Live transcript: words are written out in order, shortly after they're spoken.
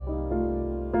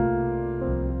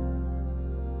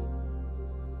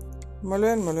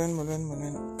Molwen.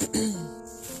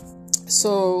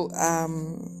 So,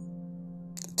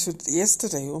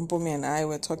 yesterday, Umpomi and I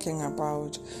were talking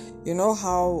about,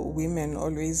 how women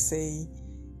always say,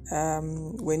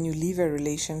 when you leave a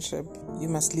relationship, you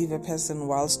must leave a person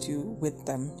whilst you with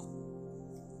them.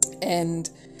 And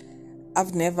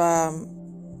I've never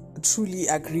truly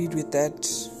agreed with that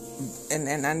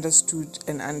and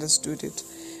understood it.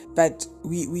 But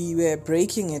we were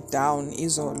breaking it down,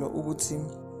 Izolo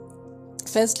Uguti.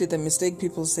 Firstly, the mistake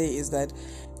people say is that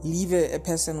leave a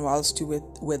person whilst you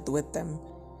with them.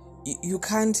 You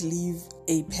can't leave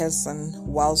a person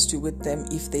whilst you're with them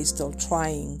if they're still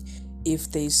trying,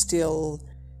 if they still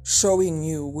showing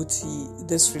you what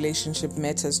this relationship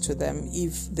matters to them,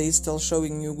 if they still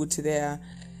showing you what they're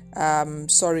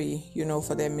sorry,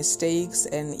 for their mistakes,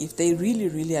 and if they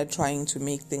really are trying to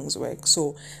make things work.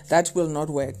 So that will not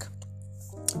work.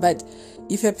 But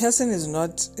if a person is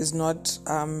not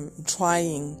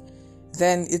trying,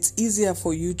 then it's easier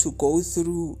for you to go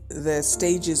through the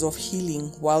stages of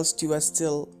healing whilst you are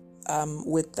still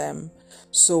with them.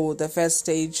 So the first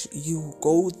stage you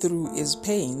go through is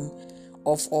pain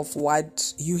of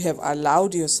what you have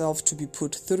allowed yourself to be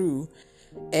put through,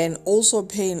 and also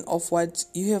pain of what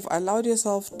you have allowed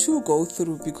yourself to go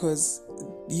through because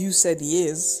you said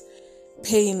yes.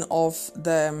 Pain of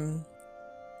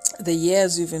the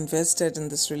years you've invested in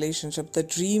this relationship, the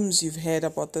dreams you've had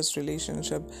about this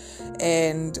relationship,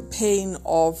 and pain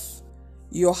of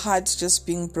your heart just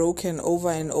being broken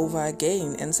over and over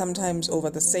again, and sometimes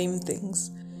over the same things.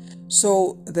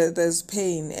 So there's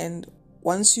pain, and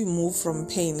once you move from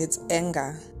pain, it's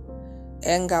anger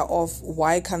of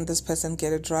why can't this person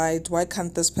get it right? Why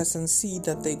can't this person see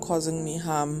that they're causing me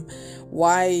harm?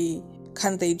 Why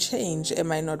can't they change?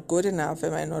 Am I not good enough?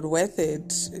 Am I not worth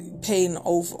it? Pain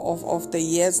of the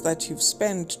years that you've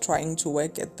spent trying to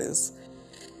work at this.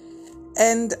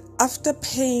 And after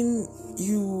pain,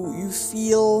 you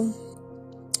feel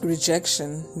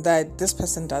rejection, that this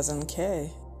person doesn't care.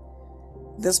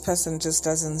 This person just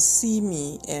doesn't see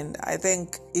me. And I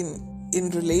think in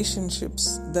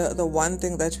relationships, the one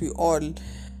thing that we all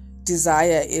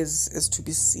desire is to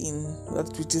be seen.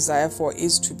 What we desire for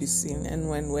is to be seen. And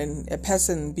when a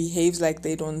person behaves like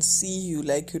they don't see you,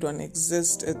 like you don't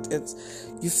exist, it's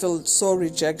you feel so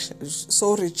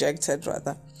rejected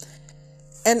rather.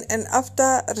 And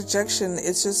after rejection,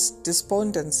 it's just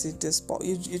despondency.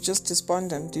 You're just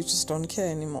despondent. You just don't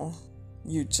care anymore.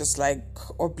 You just like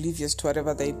oblivious to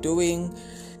whatever they're doing.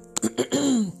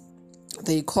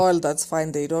 They call, that's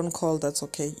fine. They don't call, that's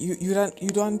okay. You don't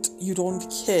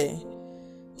care.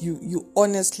 You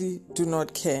honestly do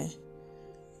not care.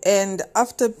 And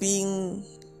after being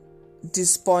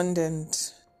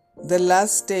despondent, the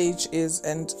last stage is,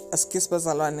 and askisba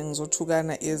zalwane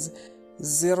ngizotugana, is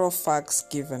zero fucks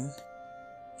given.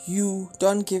 You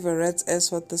don't give a rat's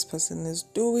ass what this person is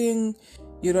doing.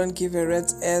 You don't give a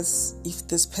rat's ass if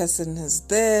this person is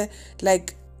there.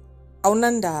 Like,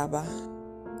 awunandaba.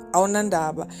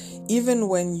 Even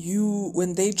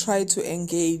when they try to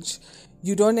engage,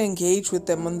 you don't engage with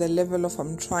them on the level of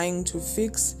I'm trying to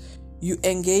fix. You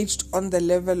engaged on the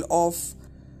level of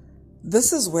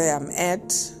this is where I'm at,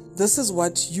 this is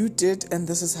what you did, and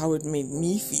this is how it made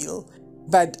me feel.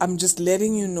 But I'm just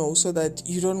letting you know so that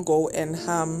you don't go and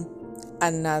harm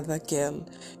another girl.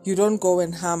 You don't go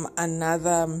and harm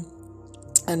another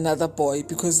boy,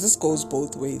 because this goes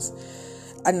both ways.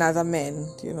 Another man,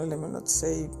 let me not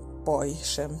say boy,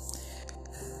 Shem.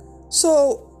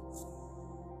 So,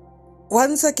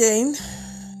 once again,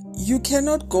 you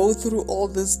cannot go through all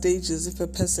these stages if a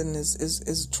person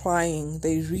is trying,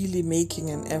 they're really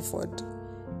making an effort.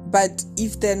 But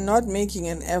if they're not making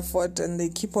an effort and they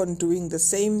keep on doing the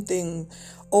same thing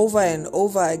over and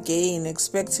over again,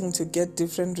 expecting to get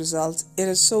different results, it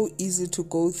is so easy to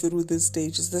go through these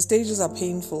stages. The stages are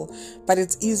painful, but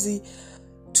it's easy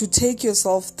to take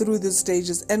yourself through these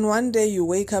stages. And one day you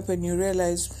wake up and you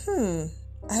realize,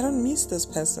 I don't miss this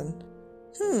person.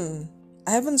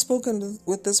 I haven't spoken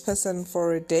with this person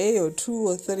for a day or 2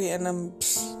 or 3, and I'm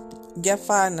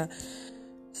gefana.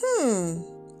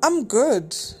 I'm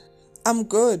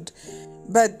good.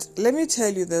 But let me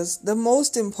tell you this, the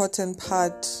most important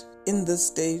part in this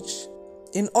stage,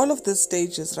 in all of these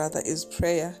stages rather, is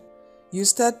prayer. You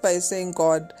start by saying,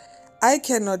 God, I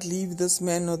cannot leave this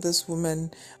man or this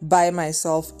woman by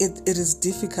myself. It is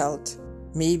difficult.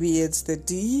 Maybe it's the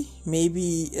D,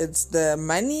 maybe it's the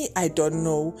money, I don't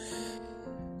know.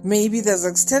 Maybe there's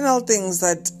external things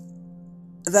that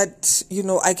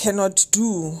I cannot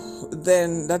do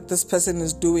then that this person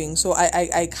is doing. So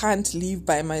I can't leave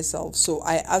by myself. So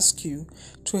I ask you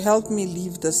to help me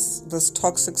leave this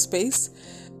toxic space,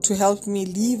 to help me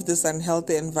leave this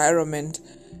unhealthy environment,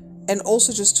 and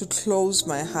also just to close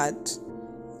my heart.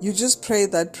 You just pray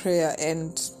that prayer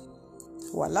and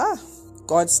voila,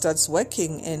 God starts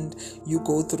working, and you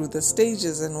go through the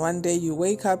stages, and one day you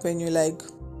wake up and you're like,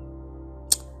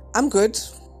 I'm good.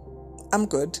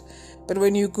 But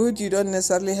when you're good, you don't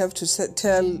necessarily have to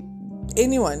tell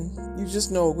anyone. You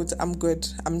just know, I'm good,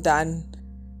 I'm done.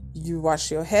 You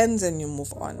wash your hands and you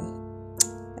move on.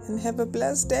 And have a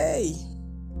blessed day.